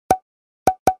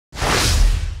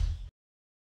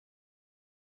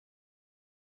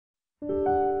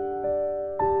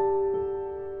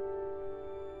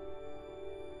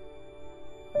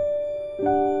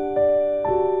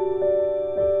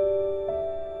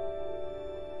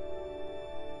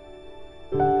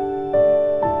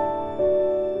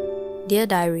Dear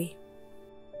Diary,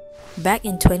 back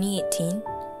in 2018,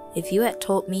 if you had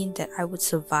told me that I would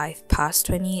survive past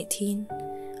 2018,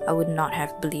 I would not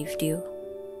have believed you.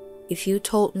 If you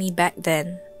told me back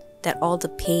then that all the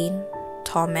pain,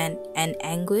 torment, and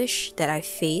anguish that I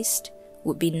faced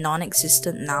would be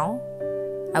non-existent now,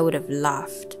 I would have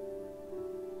laughed.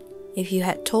 If you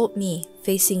had told me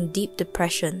facing deep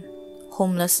depression,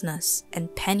 homelessness,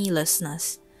 and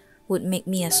pennilessness would make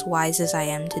me as wise as I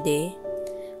am today,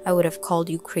 I would have called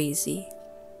you crazy.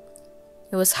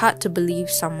 It was hard to believe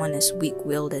someone as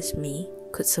weak-willed as me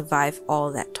could survive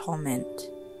all that torment.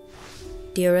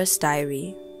 Dearest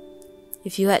Diary,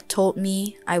 if you had told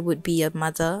me I would be a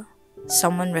mother,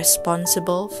 someone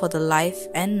responsible for the life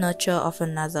and nurture of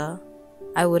another,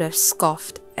 I would have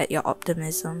scoffed at your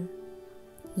optimism.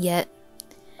 Yet,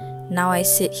 now I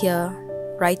sit here,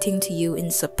 writing to you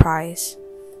in surprise.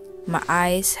 My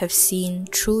eyes have seen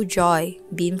true joy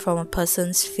beam from a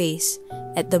person's face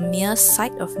at the mere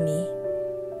sight of me.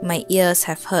 My ears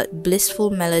have heard blissful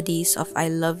melodies of I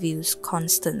love yous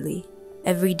constantly.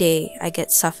 Every day I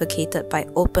get suffocated by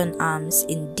open arms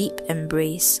in deep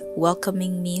embrace,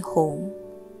 welcoming me home.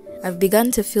 I've begun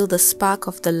to feel the spark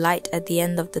of the light at the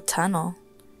end of the tunnel,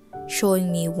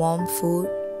 showing me warm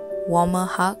food, warmer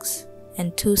hugs,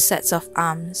 and 2 sets of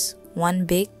arms, one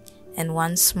big and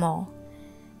one small,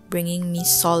 bringing me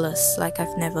solace like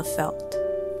I've never felt.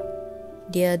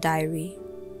 Dear Diary,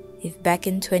 if back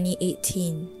in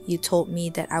 2018 you told me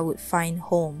that I would find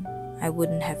home, I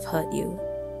wouldn't have hurt you.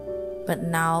 But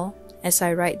now, as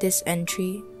I write this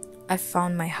entry, I've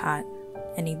found my heart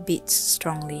and it beats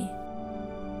strongly.